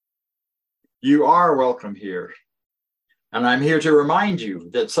You are welcome here. And I'm here to remind you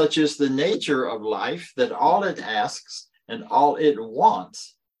that such is the nature of life, that all it asks and all it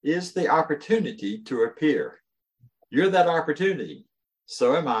wants is the opportunity to appear. You're that opportunity.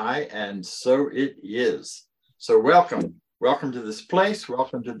 So am I, and so it is. So welcome. Welcome to this place.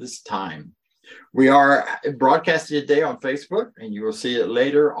 Welcome to this time. We are broadcasting today on Facebook, and you will see it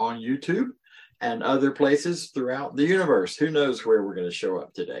later on YouTube and other places throughout the universe. Who knows where we're going to show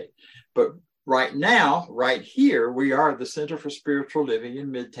up today? But right now, right here, we are the Center for Spiritual Living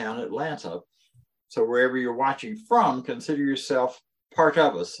in Midtown Atlanta. So wherever you're watching from, consider yourself part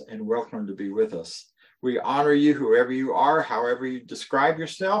of us and welcome to be with us. We honor you, whoever you are, however you describe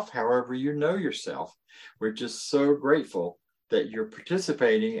yourself, however you know yourself. We're just so grateful that you're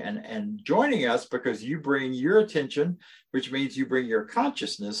participating and joining us, because you bring your attention, which means you bring your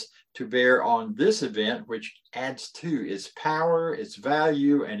consciousness to bear on this event, which adds to its power, its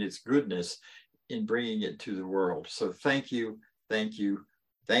value, and its goodness in bringing it to the world. So thank you, thank you,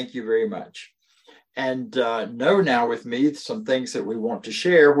 thank you very much. And know now with me some things that we want to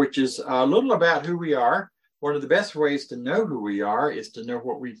share, which is a little about who we are. One of the best ways to know who we are is to know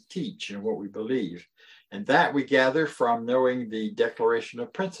what we teach and what we believe. And that we gather from knowing the Declaration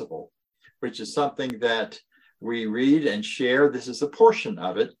of Principle, which is something that we read and share. This is a portion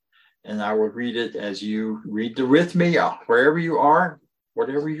of it. And I will read it as you read it with me, wherever you are,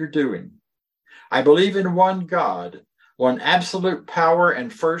 whatever you're doing. I believe in one God, one absolute power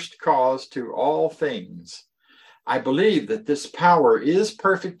and first cause to all things. I believe that this power is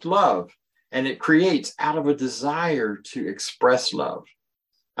perfect love, and it creates out of a desire to express love.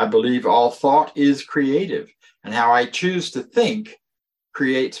 I believe all thought is creative, and how I choose to think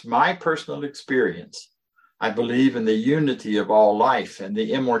creates my personal experience. I believe in the unity of all life and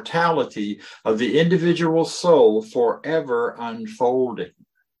the immortality of the individual soul forever unfolding.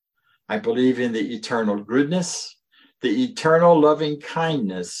 I believe in the eternal goodness, the eternal loving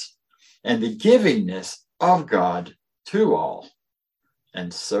kindness, and the givingness of God to all.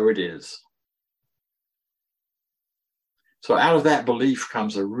 And so it is. So out of that belief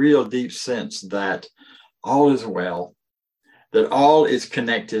comes a real deep sense that all is well, that all is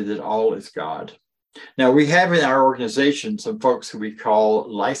connected, that all is God. Now, we have in our organization some folks who we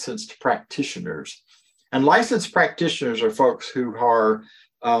call licensed practitioners. And licensed practitioners are folks who are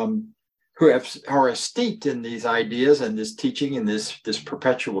steeped in these ideas and this teaching and this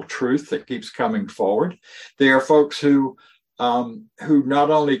perpetual truth that keeps coming forward. They are folks who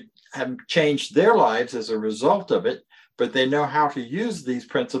not only have changed their lives as a result of it, but they know how to use these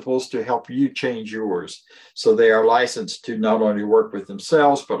principles to help you change yours. So they are licensed to not only work with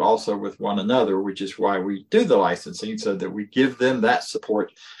themselves, but also with one another, which is why we do the licensing, so that we give them that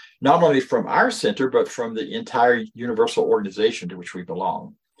support, not only from our center, but from the entire universal organization to which we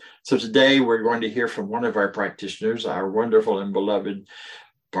belong. So today we're going to hear from one of our practitioners, our wonderful and beloved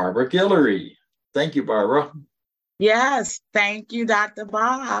Barbara Guillory. Thank you, Barbara. Yes, thank you, Dr.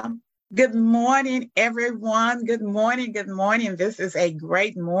 Bob. Good morning, everyone. Good morning. Good morning. This is a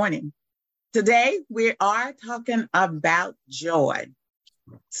great morning. Today, we are talking about joy.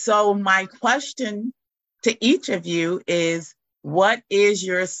 So my question to each of you is, what is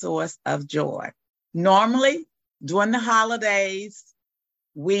your source of joy? Normally, during the holidays,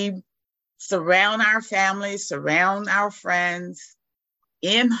 we surround our families, surround our friends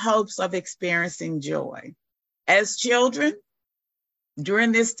in hopes of experiencing joy. As children,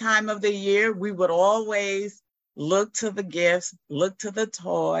 during this time of the year, we would always look to the gifts, look to the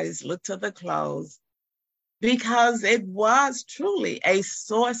toys, look to the clothes, because it was truly a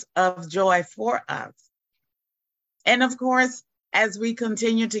source of joy for us. And of course, as we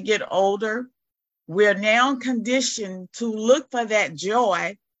continue to get older, we're now conditioned to look for that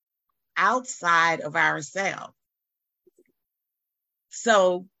joy outside of ourselves.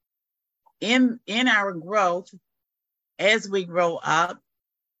 So in our growth, as we grow up,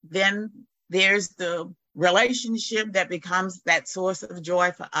 then there's the relationship that becomes that source of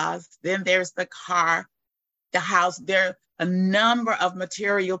joy for us. Then there's the car, the house. There are a number of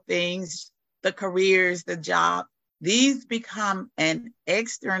material things, the careers, the job. These become an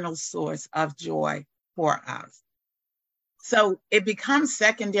external source of joy for us. So it becomes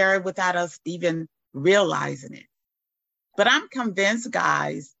secondary without us even realizing it. But I'm convinced,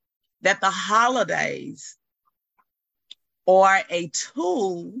 guys, that the holidays are a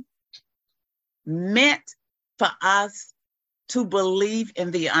tool meant for us to believe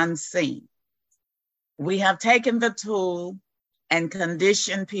in the unseen. We have taken the tool and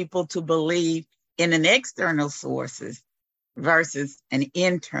conditioned people to believe in an external sources versus an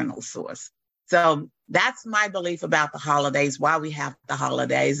internal source. So that's my belief about the holidays, why we have the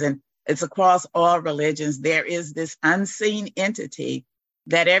holidays. And It's across all religions. There is this unseen entity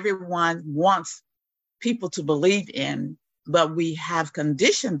that everyone wants people to believe in, but we have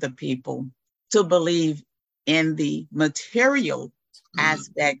conditioned the people to believe in the material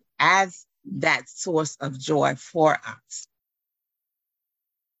aspect as that source of joy for us.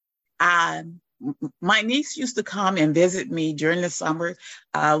 My niece used to come and visit me during the summer,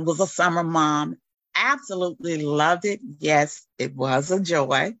 was a summer mom, absolutely loved it. Yes, it was a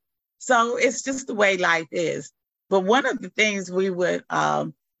joy. So it's just the way life is. But one of the things we would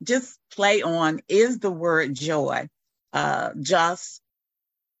just play on is the word joy, just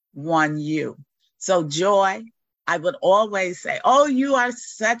one you. So joy, I would always say, oh, you are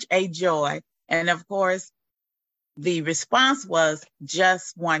such a joy. And of course, the response was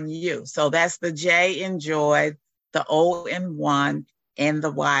just one you. So that's the J in joy, the O in one, and the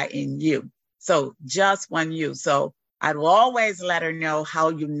Y in you. So just one you. So I'd always let her know how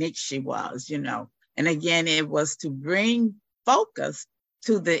unique she was, you know. And again, it was to bring focus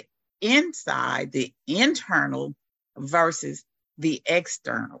to the inside, the internal versus the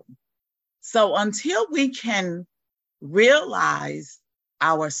external. So until we can realize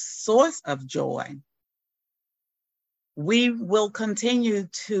our source of joy, we will continue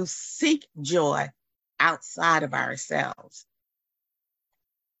to seek joy outside of ourselves.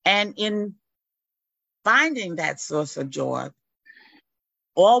 And in finding that source of joy,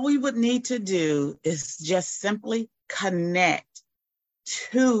 all we would need to do is just simply connect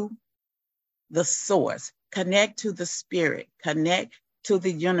to the source, connect to the spirit, connect to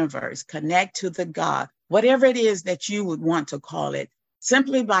the universe, connect to the God, whatever it is that you would want to call it.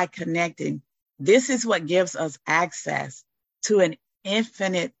 Simply by connecting, this is what gives us access to an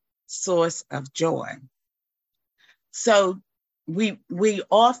infinite source of joy. So we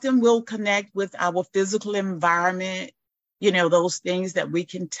often will connect with our physical environment, you know, those things that we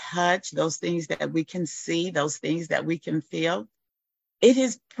can touch, those things that we can see, those things that we can feel. It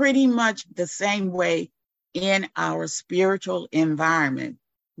is pretty much the same way in our spiritual environment,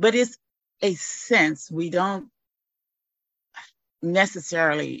 but it's a sense. We don't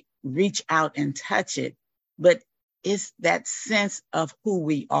necessarily reach out and touch it, but it's that sense of who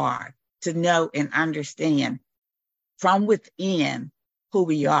we are, to know and understand from within who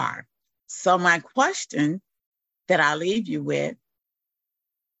we are. So my question that I leave you with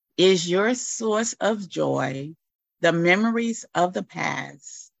is, your source of joy the memories of the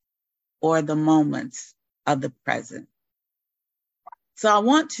past or the moments of the present? So I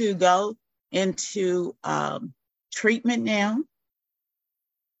want to go into treatment now.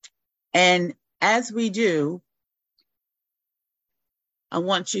 And as we do, I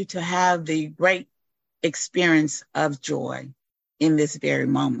want you to have the great experience of joy in this very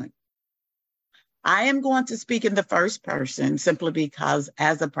moment. I am going to speak in the first person simply because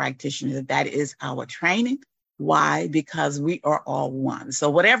as a practitioner, that is our training. Why? Because we are all one. So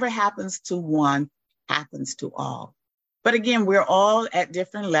whatever happens to one happens to all. But again, we're all at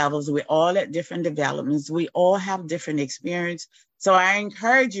different levels. We're all at different developments. We all have different experience. So I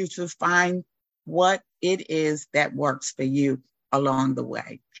encourage you to find what it is that works for you along the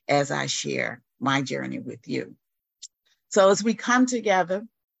way as I share my journey with you. So as we come together,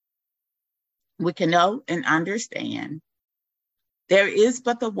 we can know and understand there is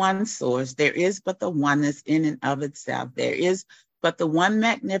but the one source. There is but the oneness in and of itself. There is but the one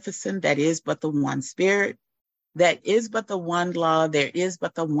magnificent. That is but the one spirit. That is but the one law. There is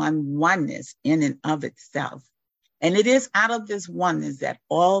but the one oneness in and of itself. And it is out of this oneness that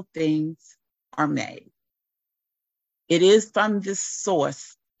all things are made. It is from this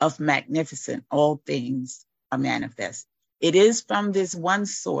source of magnificent all things are manifest. It is from this one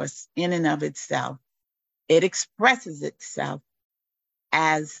source in and of itself. It expresses itself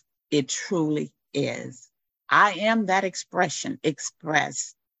as it truly is. I am that expression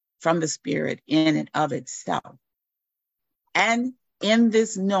expressed from the spirit in and of itself. And in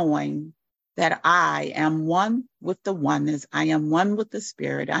this knowing that I am one with the oneness, I am one with the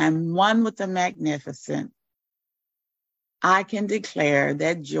spirit, I am one with the magnificent, I can declare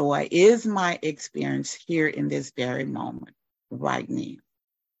that joy is my experience here in this very moment, right now.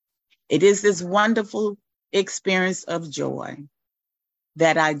 It is this wonderful experience of joy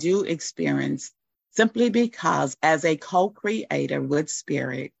that I do experience simply because as a co-creator with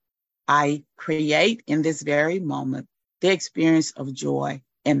spirit, I create in this very moment the experience of joy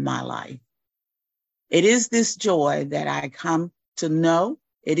in my life. It is this joy that I come to know.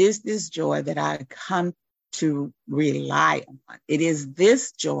 It is this joy that I come to rely on. It is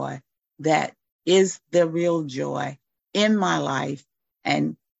this joy that is the real joy in my life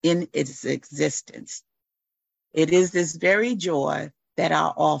and in its existence. It is this very joy that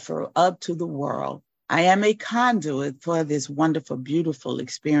I offer up to the world. I am a conduit for this wonderful, beautiful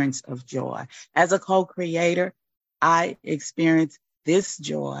experience of joy. As a co-creator, I experience this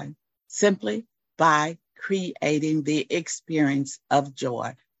joy simply by creating the experience of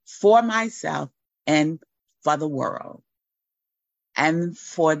joy for myself and for the world. And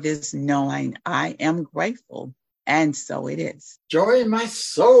for this knowing, I am grateful. And so it is. Joy in my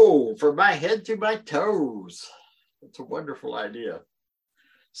soul, from my head to my toes. That's a wonderful idea.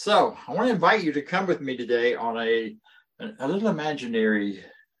 So I want to invite you to come with me today on a little imaginary,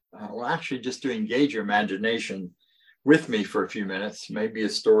 actually just to engage your imagination with me for a few minutes, maybe a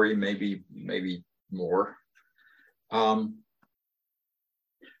story, maybe more.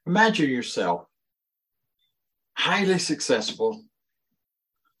 Imagine yourself highly successful,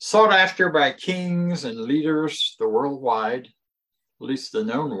 sought after by kings and leaders the worldwide, at least the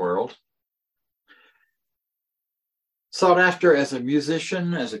known world. Sought after as a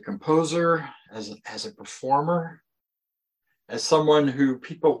musician, as a composer, as a performer, as someone who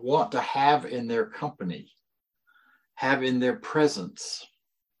people want to have in their company, have in their presence,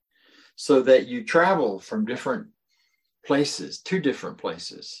 so that you travel from different places to different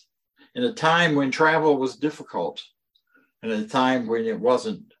places in a time when travel was difficult and at a time when it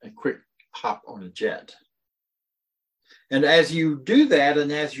wasn't a quick hop on a jet. And as you do that,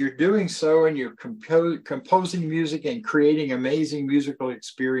 and as you're doing so, and you're composing music and creating amazing musical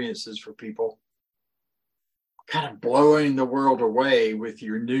experiences for people, kind of blowing the world away with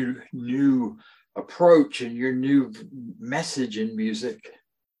your new approach and your new message in music.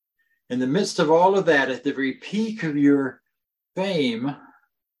 In the midst of all of that, at the very peak of your fame,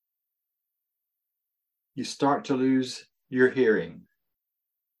 you start to lose your hearing.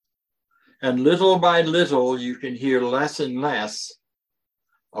 And little by little, you can hear less and less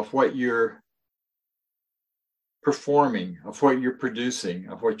of what you're performing, of what you're producing,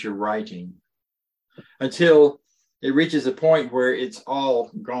 of what you're writing, until it reaches a point where it's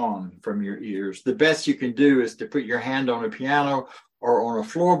all gone from your ears. The best you can do is to put your hand on a piano or on a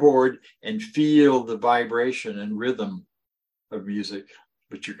floorboard and feel the vibration and rhythm of music,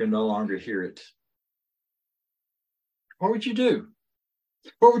 but you can no longer hear it. What would you do?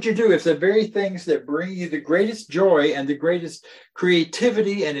 What would you do if the very things that bring you the greatest joy and the greatest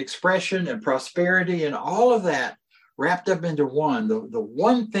creativity and expression and prosperity and all of that wrapped up into one, the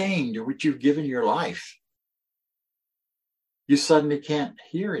one thing to which you've given your life, you suddenly can't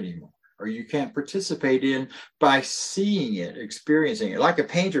hear anymore, or you can't participate in by seeing it, experiencing it, like a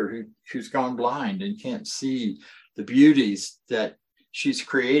painter who's gone blind and can't see the beauties that she's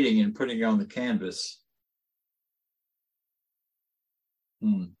creating and putting on the canvas?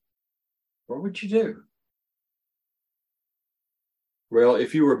 What would you do? Well,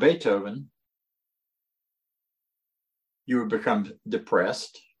 if you were Beethoven, you would become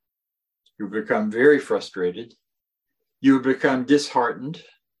depressed. You would become very frustrated. You would become disheartened.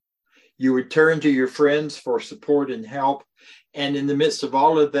 You would turn to your friends for support and help. And in the midst of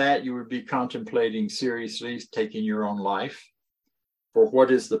all of that, you would be contemplating seriously taking your own life. For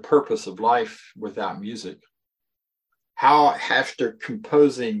what is the purpose of life without music? How, after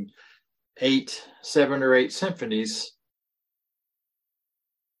composing 7 or 8 symphonies,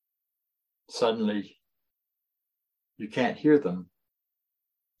 suddenly you can't hear them?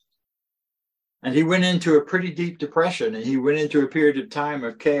 And he went into a pretty deep depression, and he went into a period of time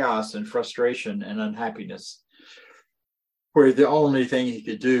of chaos and frustration and unhappiness, where the only thing he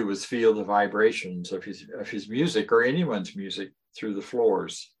could do was feel the vibrations of his music, or anyone's music, through the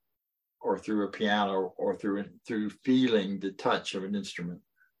floors, or through a piano, or through feeling the touch of an instrument.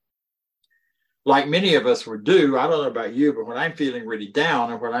 Like many of us would do, I don't know about you, but when I'm feeling really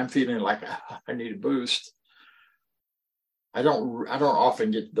down, or when I'm feeling like I need a boost, I don't often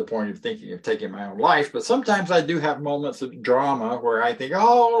get to the point of thinking of taking my own life, but sometimes I do have moments of drama where I think,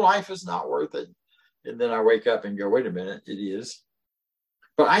 oh, life is not worth it. And then I wake up and go, wait a minute, it is.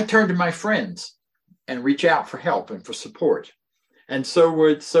 But I turn to my friends and reach out for help and for support. And so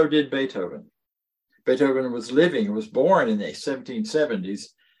did Beethoven. Beethoven was born in the 1770s,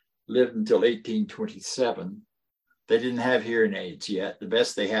 lived until 1827. They didn't have hearing aids yet. The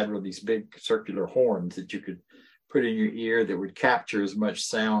best they had were these big circular horns that you could put in your ear that would capture as much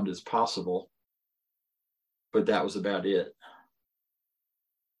sound as possible. But that was about it.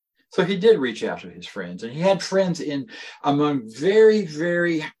 So he did reach out to his friends, and he had friends among very,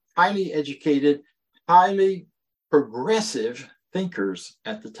 very highly educated, highly progressive thinkers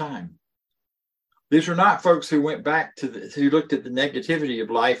at the time. These were not folks who went back who looked at the negativity of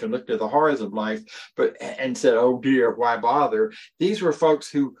life and looked at the horrors of life, and said, oh dear, why bother? These were folks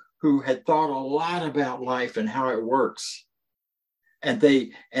who had thought a lot about life and how it works, And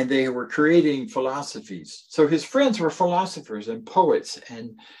they were creating philosophies. So his friends were philosophers and poets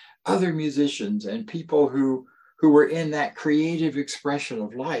and other musicians and people who were in that creative expression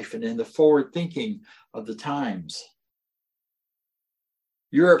of life and in the forward thinking of the times.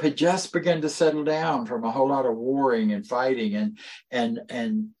 Europe had just begun to settle down from a whole lot of warring and fighting,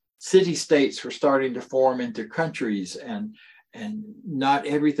 and city-states were starting to form into countries, and not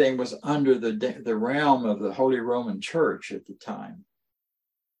everything was under the realm of the Holy Roman Church at the time.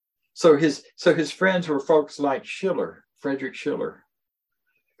 So his friends were folks like Schiller, Friedrich Schiller,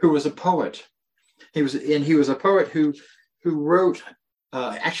 who was a poet. He was a poet who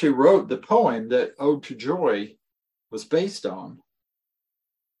actually wrote the poem that Ode to Joy was based on.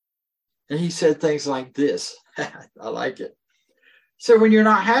 And he said things like this. I like it. So when you're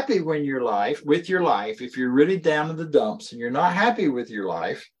not happy with your life, if you're really down in the dumps and you're not happy with your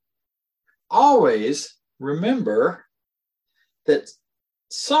life, always remember that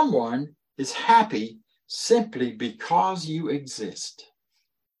someone is happy simply because you exist.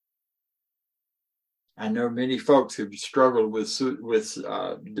 I know many folks who've struggled with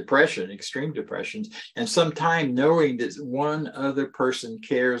depression, extreme depressions, and sometimes knowing that one other person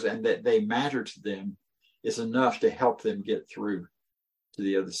cares and that they matter to them is enough to help them get through to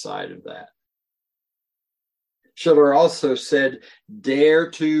the other side of that. Schiller also said,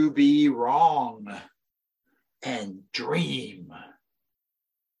 dare to be wrong and dream.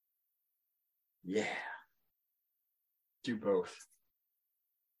 Yeah, do both.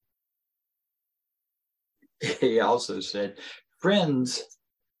 He also said, friends,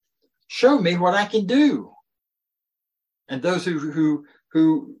 show me what I can do. And those who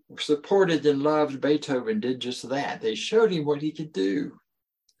supported and loved Beethoven did just that. They showed him what he could do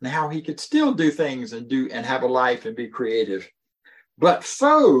and how he could still do things and have a life and be creative. But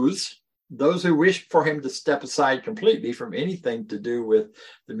foes, those who wished for him to step aside completely from anything to do with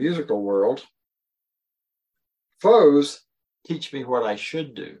the musical world, foes teach me what I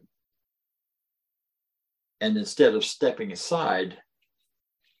should do. And instead of stepping aside,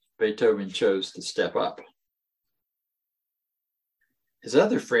 Beethoven chose to step up. His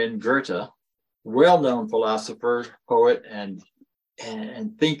other friend, Goethe, well-known philosopher, poet, and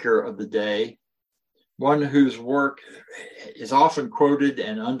thinker of the day, one whose work is often quoted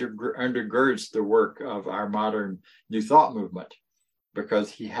and undergirds the work of our modern New Thought movement, because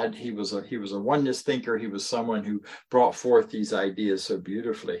he was a oneness thinker. He was someone who brought forth these ideas so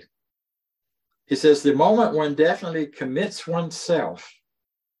beautifully. He says, the moment one definitely commits oneself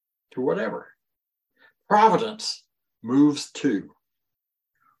to whatever, providence moves too.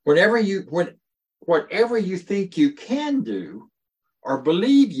 Whatever you think you can do or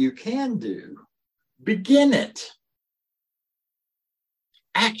believe you can do, begin it.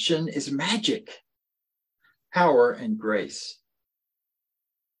 Action is magic, power, and grace.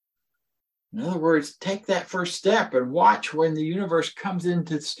 In other words, take that first step and watch when the universe comes in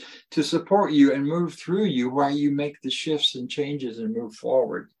to support you and move through you while you make the shifts and changes and move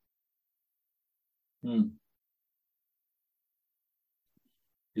forward.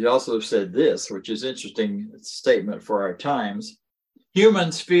 He also said this, which is an interesting statement for our times.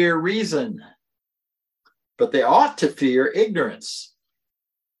 Humans fear reason, but they ought to fear ignorance.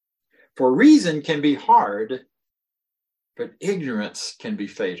 For reason can be hard, but ignorance can be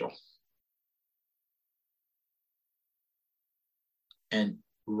fatal. And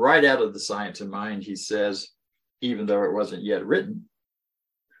right out of The Science of Mind, he says, even though it wasn't yet written,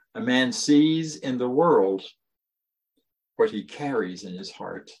 a man sees in the world what he carries in his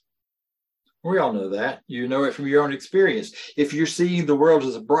heart. We all know that. You know it from your own experience. If you're seeing the world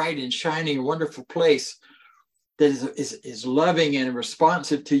as a bright and shining, wonderful place that is loving and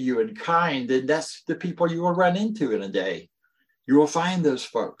responsive to you and kind, then that's the people you will run into in a day. You will find those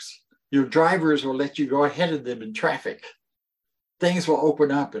folks. Your drivers will let you go ahead of them in traffic. Things will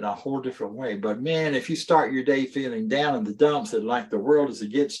open up in a whole different way. But man, if you start your day feeling down in the dumps and like the world is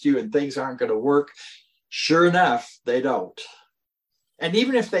against you and things aren't going to work, sure enough, they don't. And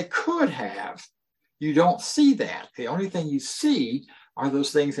even if they could have, you don't see that. The only thing you see are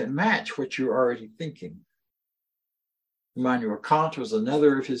those things that match what you're already thinking. Immanuel Kant was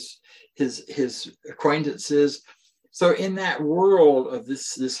another of his acquaintances. So in that world of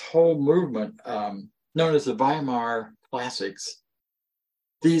this whole movement known as the Weimar Classics,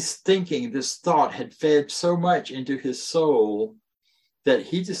 this thought had fed so much into his soul that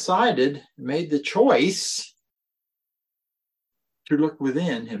he made the choice to look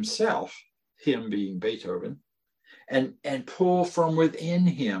within himself, him being Beethoven, and pull from within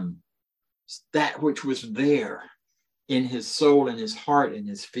him that which was there in his soul, in his heart, in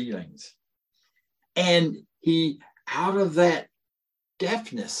his feelings. And he, out of that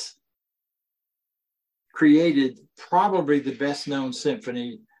deftness created probably the best known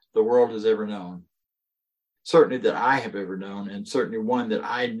symphony the world has ever known. Certainly that I have ever known, and certainly one that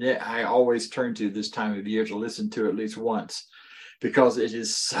I always turn to this time of year to listen to at least once, because it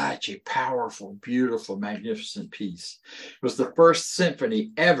is such a powerful, beautiful, magnificent piece. It was the first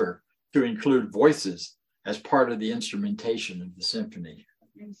symphony ever to include voices as part of the instrumentation of the symphony.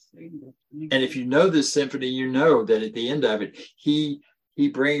 And if you know this symphony, you know that at the end of it, he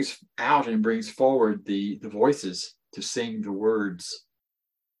brings out and brings forward the voices to sing the words.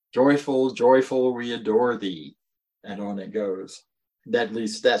 Joyful, joyful, we adore thee. And on it goes. At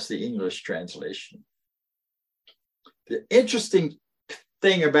least that's the English translation. The interesting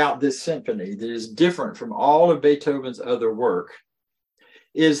thing about this symphony that is different from all of Beethoven's other work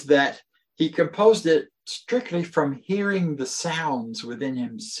is that he composed it strictly from hearing the sounds within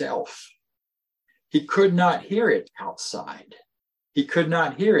himself. He could not hear it outside. He could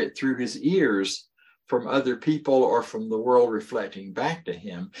not hear it through his ears from other people or from the world reflecting back to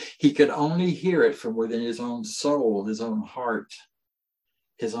him. He could only hear it from within his own soul, his own heart,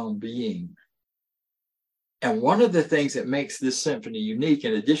 his own being. And one of the things that makes this symphony unique,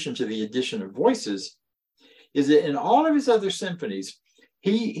 in addition to the addition of voices, is that in all of his other symphonies,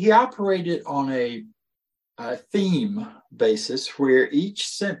 he operated on a theme basis where each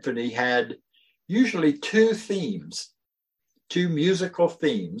symphony had usually two themes, two musical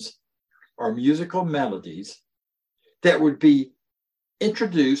themes or musical melodies that would be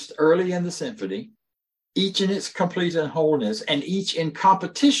introduced early in the symphony, each in its complete and wholeness, and each in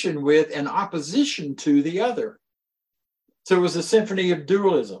competition with and opposition to the other. So it was a symphony of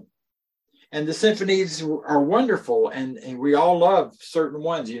dualism. And the symphonies are wonderful, and we all love certain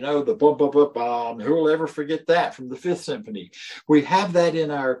ones, you know, the bum, bum, bum, bum. Who will ever forget that from the Fifth Symphony? We have that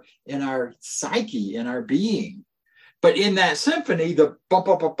in our psyche, in our being. But in that symphony, the bum,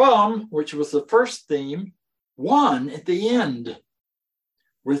 bum, bum, bum, which was the first theme, won at the end,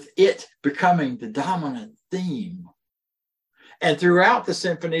 with it becoming the dominant theme. And throughout the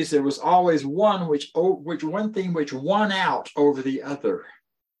symphonies, there was always one theme which won out over the other.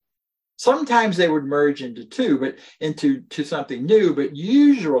 Sometimes they would merge into two, but into something new, but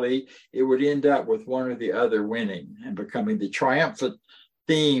usually it would end up with one or the other winning and becoming the triumphant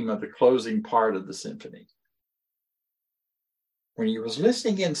theme of the closing part of the symphony. When he was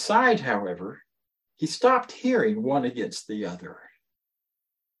listening inside, however, he stopped hearing one against the other.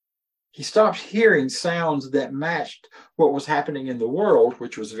 He stopped hearing sounds that matched what was happening in the world,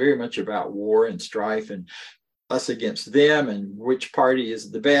 which was very much about war and strife and us against them and which party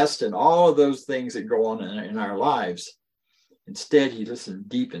is the best and all of those things that go on in our lives. Instead, he listened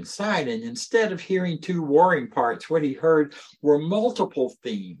deep inside, and instead of hearing two warring parts, what he heard were multiple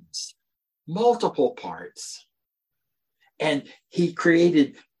themes, multiple parts. And he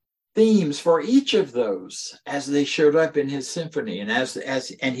created themes for each of those as they showed up in his symphony, and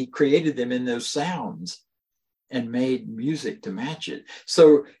and he created them in those sounds and made music to match it.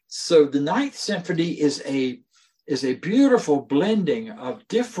 So the Ninth Symphony is a beautiful blending of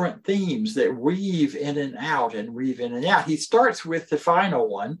different themes that weave in and out and weave in and out. He starts with the final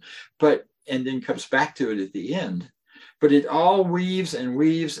one, and then comes back to it at the end. But it all weaves and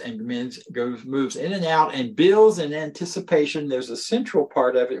moves in and out and builds in anticipation. There's a central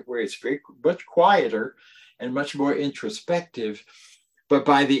part of it where it's very much quieter and much more introspective. But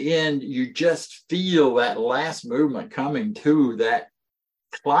by the end, you just feel that last movement coming to that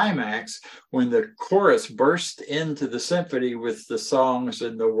climax when the chorus bursts into the symphony with the songs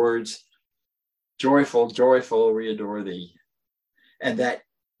and the words, joyful, joyful, we adore thee. And that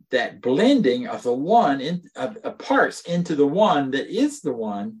blending of the one of parts into the one that is the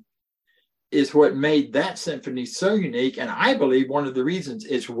one is what made that symphony so unique. And I believe one of the reasons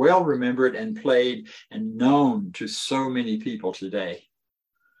it's well remembered and played and known to so many people today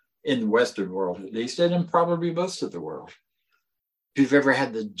in the Western world, at least, and in probably most of the world. If you've ever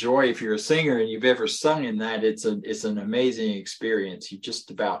had the joy, if you're a singer and you've ever sung in that, it's an amazing experience. You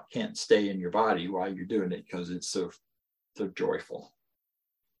just about can't stay in your body while you're doing it because it's so joyful.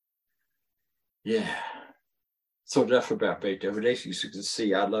 Yeah. So enough about Beethoven. As you can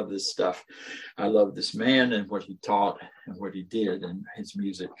see, I love this stuff. I love this man and what he taught and what he did and his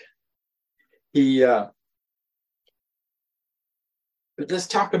music. But let's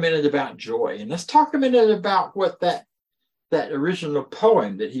talk a minute about joy, and let's talk a minute about what that original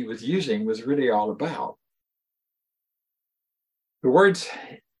poem that he was using was really all about. The words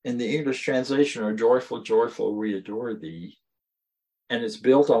in the English translation are joyful, joyful, we adore thee. And it's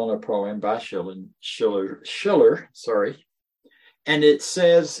built on a poem by Schiller. And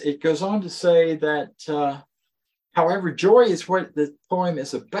it goes on to say that However, joy is what the poem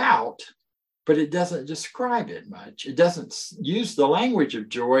is about, but it doesn't describe it much. It doesn't use the language of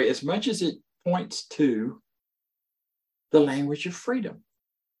joy as much as it points to the language of freedom.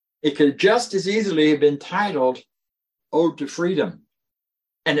 It could just as easily have been titled Ode to Freedom.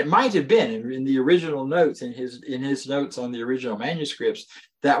 And it might have been in the original notes, in his notes on the original manuscripts,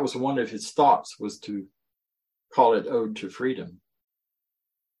 that was one of his thoughts, was to call it Ode to Freedom.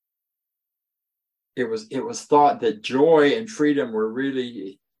 It was thought that joy and freedom were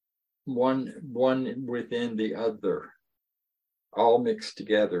really one within the other, all mixed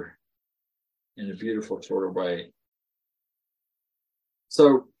together in a beautiful sort of way.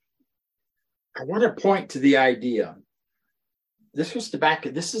 So I want to point to the idea. This is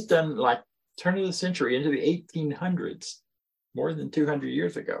done like turn of the century into the 1800s, more than 200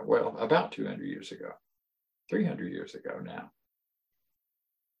 years ago. Well, about 200 years ago, 300 years ago now.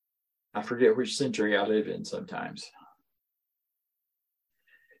 I forget which century I live in sometimes.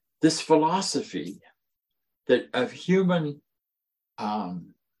 This philosophy that of human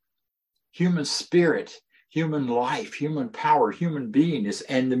spirit, human life, human power, human beingness,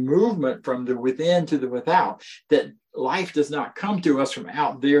 and the movement from the within to the without, that life does not come to us from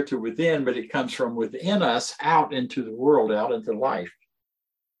out there to within, but it comes from within us out into the world, out into life.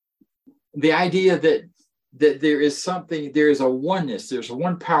 The idea that there is a oneness, there's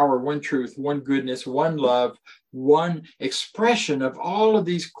one power, one truth, one goodness, one love, one expression of all of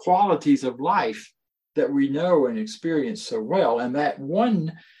these qualities of life that we know and experience so well. And that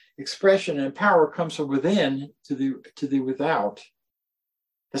one expression and power comes from within to the without.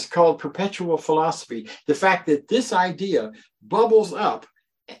 It's called perpetual philosophy. The fact that this idea bubbles up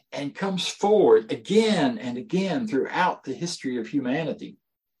and comes forward again and again throughout the history of humanity.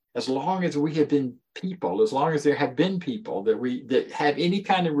 As long as we have been people, as long as there have been people that have any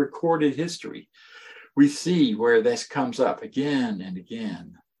kind of recorded history, we see where this comes up again and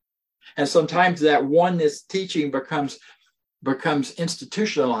again. And sometimes that oneness teaching becomes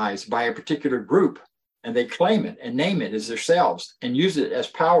institutionalized by a particular group, and they claim it and name it as themselves and use it as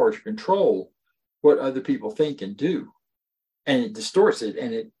power to control what other people think and do. And it distorts it,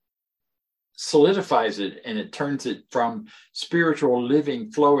 and it solidifies it, and it turns it from spiritual,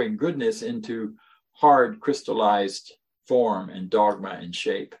 living, flowing goodness into hard, crystallized form and dogma and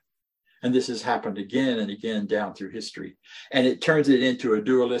shape. And this has happened again and again down through history. And it turns it into a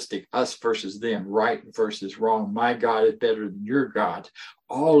dualistic us versus them, right versus wrong. My God is better than your God.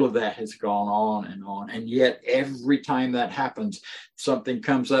 All of that has gone on and on. And yet every time that happens, something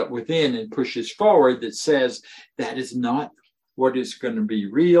comes up within and pushes forward that says that is not what is going to be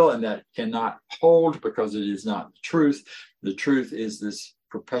real, and that cannot hold because it is not the truth. The truth is this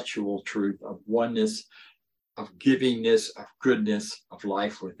perpetual truth of oneness, of givingness, of goodness, of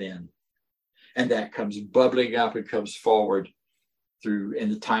life within. And that comes bubbling up and comes forward through in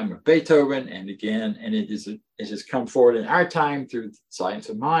the time of Beethoven and again, and it has come forward in our time through Science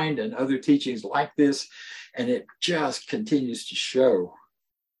of Mind and other teachings like this, and it just continues to show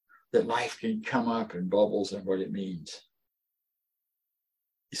that life can come up in bubbles and what it means.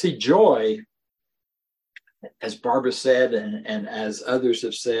 You see, joy, as Barbara said, and as others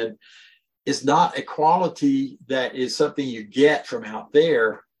have said, is not a quality that is something you get from out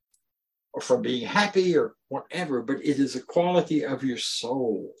there or from being happy or whatever, but it is a quality of your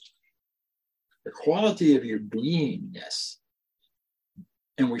soul, the quality of your beingness.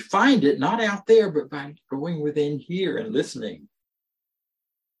 And we find it not out there, but by going within here and listening.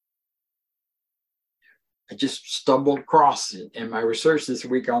 I just stumbled across it in my research this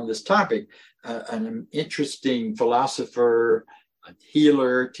week on this topic, an interesting philosopher, a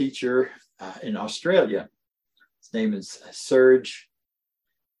healer, teacher in Australia. His name is Serge.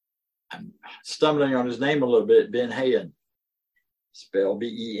 I'm stumbling on his name a little bit, Benhayon, spelled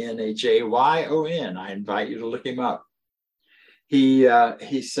Benhayon. I invite you to look him up.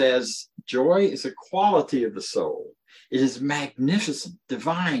 He says, joy is a quality of the soul. It is magnificent,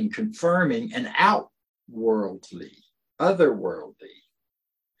 divine, confirming, and outworldly, otherworldly.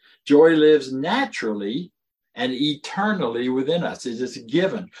 Joy lives naturally and eternally within us. It is a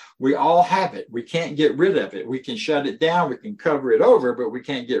given. We all have it. We can't get rid of it. We can shut it down. We can cover it over, but we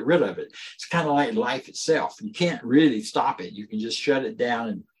can't get rid of it. It's kind of like life itself. You can't really stop it. You can just shut it down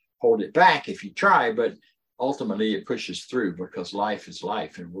and hold it back if you try, but ultimately it pushes through because life is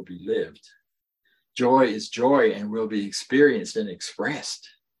life and will be lived. Joy is joy and will be experienced and expressed.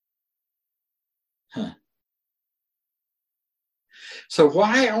 So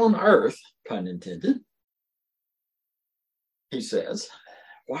why on earth, pun intended, he says,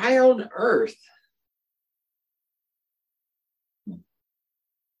 why on earth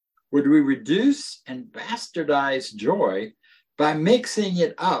would we reduce and bastardize joy by mixing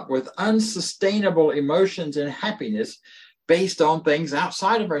it up with unsustainable emotions and happiness based on things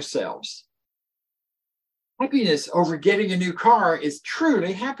outside of ourselves? Happiness over getting a new car is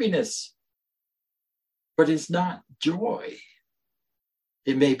truly happiness, but it's not joy.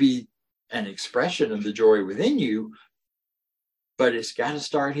 It may be an expression of the joy within you, but it's got to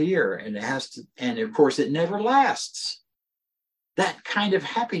start here, and it has to, and of course it never lasts. That kind of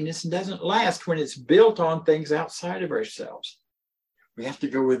happiness doesn't last when it's built on things outside of ourselves. We have to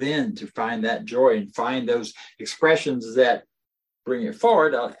go within to find that joy and find those expressions that bring it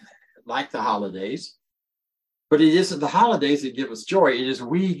forward, like the holidays. But it isn't the holidays that give us joy. It is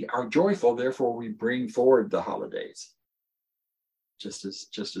we are joyful, therefore we bring forward the holidays. Just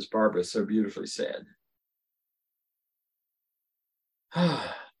as Barbara so beautifully said.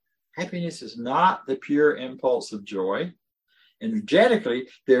 Happiness is not the pure impulse of joy. Energetically,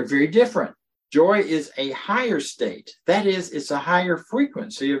 they're very different. Joy is a higher state. That is, it's a higher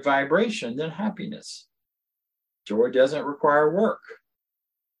frequency of vibration than happiness. Joy doesn't require work.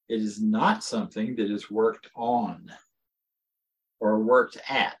 It is not something that is worked on or worked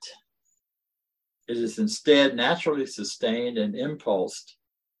at. It is instead naturally sustained and impulsed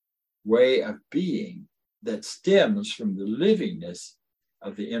way of being that stems from the livingness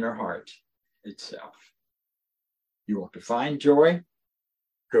of the inner heart itself. You want to find joy?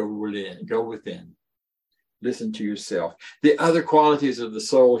 Go within. Listen to yourself. The other qualities of the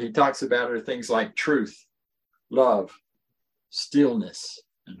soul he talks about are things like truth, love, stillness,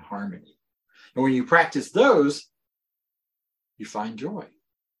 and harmony. And when you practice those, you find joy.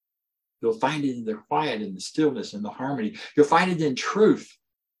 You'll find it in the quiet, in the stillness, in the harmony. You'll find it in truth.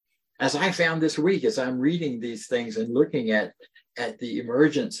 As I found this week, as I'm reading these things and looking at the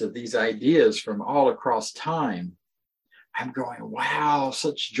emergence of these ideas from all across time, I'm going, wow,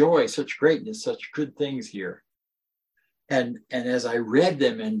 such joy, such greatness, such good things here. And as I read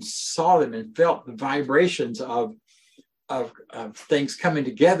them and saw them and felt the vibrations of things coming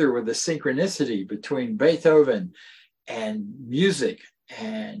together with the synchronicity between Beethoven and music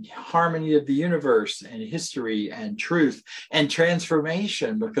and harmony of the universe and history and truth and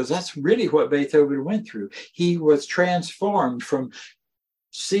transformation, because that's really what Beethoven went through. He was transformed from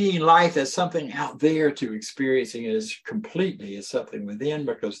seeing life as something out there to experiencing it as completely as something within,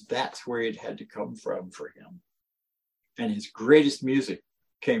 because that's where it had to come from for him. And his greatest music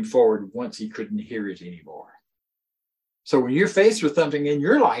came forward once he couldn't hear it anymore. So when you're faced with something in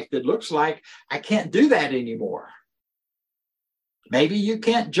your life that looks like, I can't do that anymore. Maybe you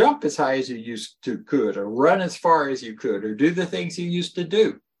can't jump as high as you could, or run as far as you could, or do the things you used to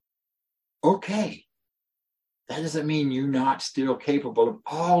do. Okay. That doesn't mean you're not still capable of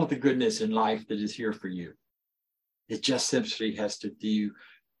all of the goodness in life that is here for you. It just simply has to do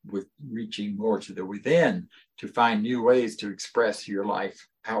with reaching more to the within to find new ways to express your life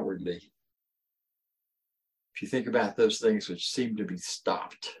outwardly. If you think about those things which seem to be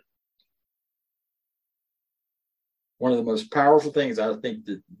stopped. One of the most powerful things I think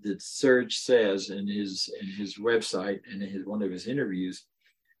that Serge says in his website and in one of his interviews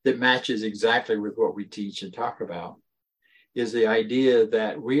that matches exactly with what we teach and talk about is the idea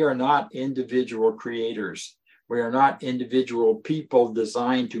that we are not individual creators. We are not individual people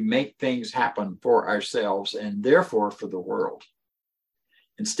designed to make things happen for ourselves and therefore for the world.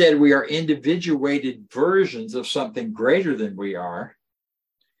 Instead, we are individuated versions of something greater than we are.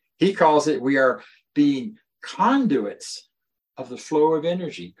 He calls it, we are being conduits of the flow of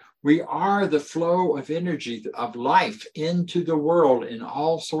energy. We are the flow of energy of life into the world in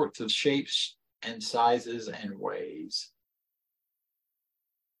all sorts of shapes and sizes and ways.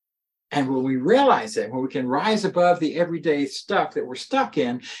 And when we realize that, when we can rise above the everyday stuff that we're stuck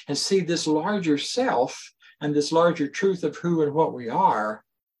in and see this larger self and this larger truth of who and what we are,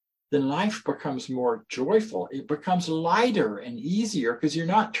 then life becomes more joyful. It becomes lighter and easier because you're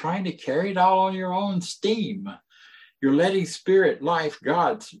not trying to carry it all on your own steam. You're letting spirit, life,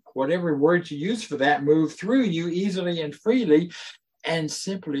 God, whatever words you use for that, move through you easily and freely, and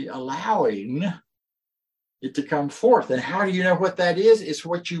simply allowing it to come forth. And how do you know what that is? It's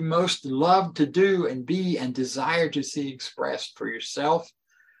what you most love to do and be and desire to see expressed for yourself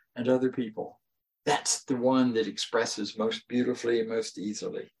and other people. That's the one that expresses most beautifully and most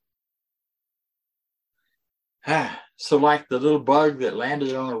easily. So like the little bug that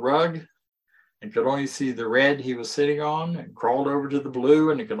landed on a rug and could only see the red he was sitting on and crawled over to the blue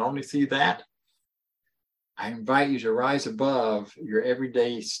and it could only see that, I invite you to rise above your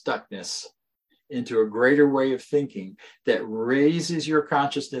everyday stuckness into a greater way of thinking that raises your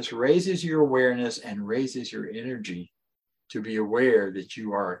consciousness, raises your awareness, and raises your energy to be aware that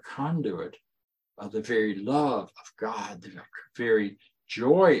you are a conduit of the very love of God, the very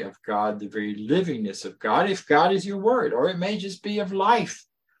joy of God, the very livingness of God, if God is your word, or it may just be of life,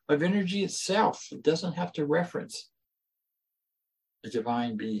 of energy itself. It doesn't have to reference the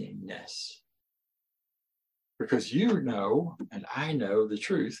divine beingness. Because you know, and I know the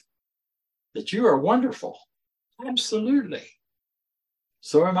truth, that you are wonderful. Absolutely.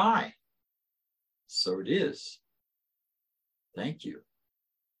 So am I. So it is. Thank you.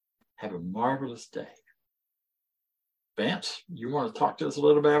 Have a marvelous day. Vance, you want to talk to us a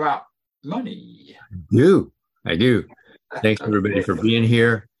little bit about money? I do. Thanks everybody for being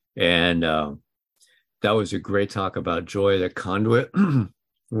here. And that was a great talk about joy, the conduit.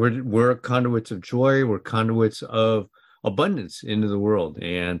 We're conduits of joy. We're conduits of abundance into the world.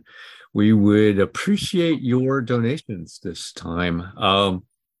 And we would appreciate your donations this time.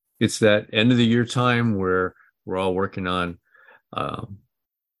 It's that end of the year time where we're all working on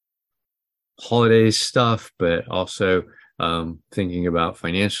holiday stuff, but also thinking about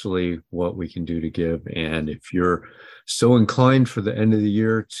financially what we can do to give. And if you're so inclined for the end of the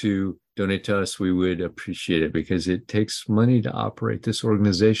year to donate to us, we would appreciate it, because it takes money to operate this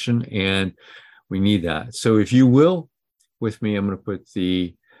organization and we need that. So if you will, with me, I'm going to put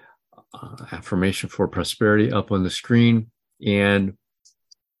the affirmation for prosperity up on the screen, and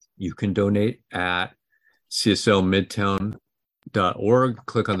you can donate at cslmidtown.org.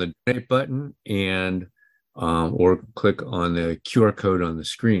 Click on the donate button and or click on the QR code on the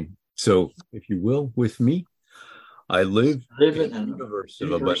screen. So if you will, with me, I live in a universe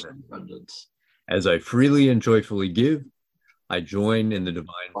of abundance. As I freely and joyfully give, I join in the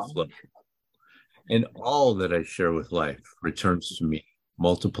divine flow. And all that I share with life returns to me,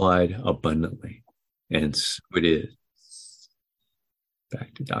 multiplied abundantly. And so it is.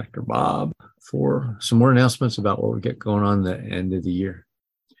 Back to Dr. Bob for some more announcements about what we get going on the end of the year.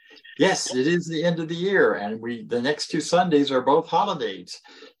 Yes, it is the end of the year, and the next 2 Sundays are both holidays.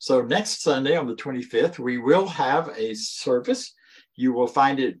 So next Sunday on the 25th, we will have a service. You will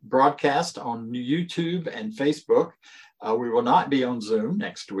find it broadcast on YouTube and Facebook. We will not be on Zoom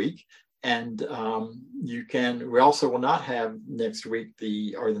next week. And we also will not have next week,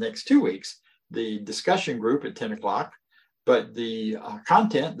 the next 2 weeks, the discussion group at 10 o'clock. But the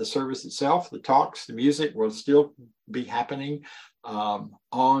content, the service itself, the talks, the music will still be happening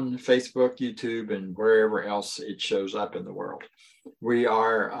on Facebook, YouTube, and wherever else it shows up in the world. We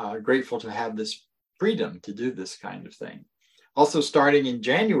are grateful to have this freedom to do this kind of thing. Also, starting in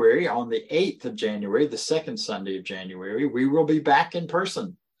January, on the 8th of January, the second Sunday of January, we will be back in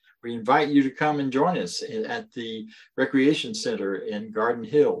person. We invite you to come and join us at the Recreation Center in Garden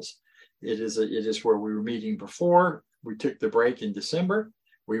Hills. It is where we were meeting before. We took the break in December.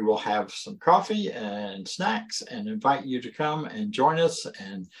 We will have some coffee and snacks and invite you to come and join us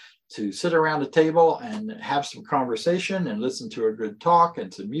and to sit around a table and have some conversation and listen to a good talk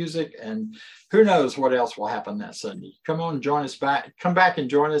and some music. And who knows what else will happen that Sunday. Come on, join us back. Come back and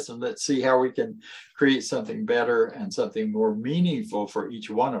join us, and let's see how we can create something better and something more meaningful for each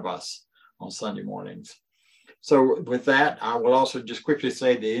one of us on Sunday mornings. So with that, I will also just quickly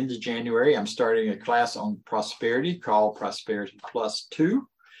say the end of January, I'm starting a class on prosperity called Prosperity Plus 2.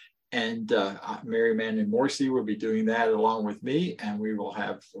 And Mary Mann and Morrissey will be doing that along with me, and we will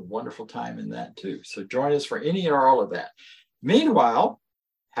have a wonderful time in that too. So join us for any or all of that. Meanwhile,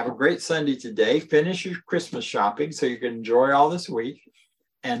 have a great Sunday today. Finish your Christmas shopping so you can enjoy all this week.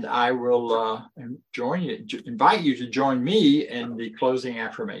 And I will invite you to join me in the closing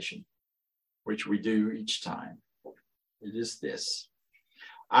affirmation, which we do each time. It is this: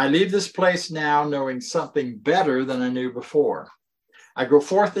 I leave this place now knowing something better than I knew before. I go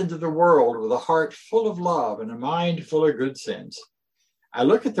forth into the world with a heart full of love and a mind full of good sense. I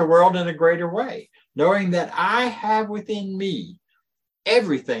look at the world in a greater way, knowing that I have within me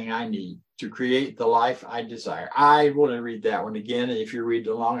everything I need to create the life I desire. I want to read that one again. And if you read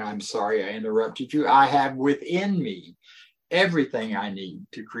along, I'm sorry I interrupted you. I have within me everything I need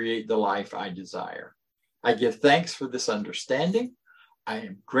to create the life I desire. I give thanks for this understanding. I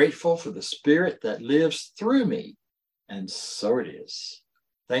am grateful for the spirit that lives through me. And so it is.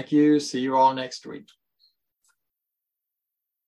 Thank you. See you all next week.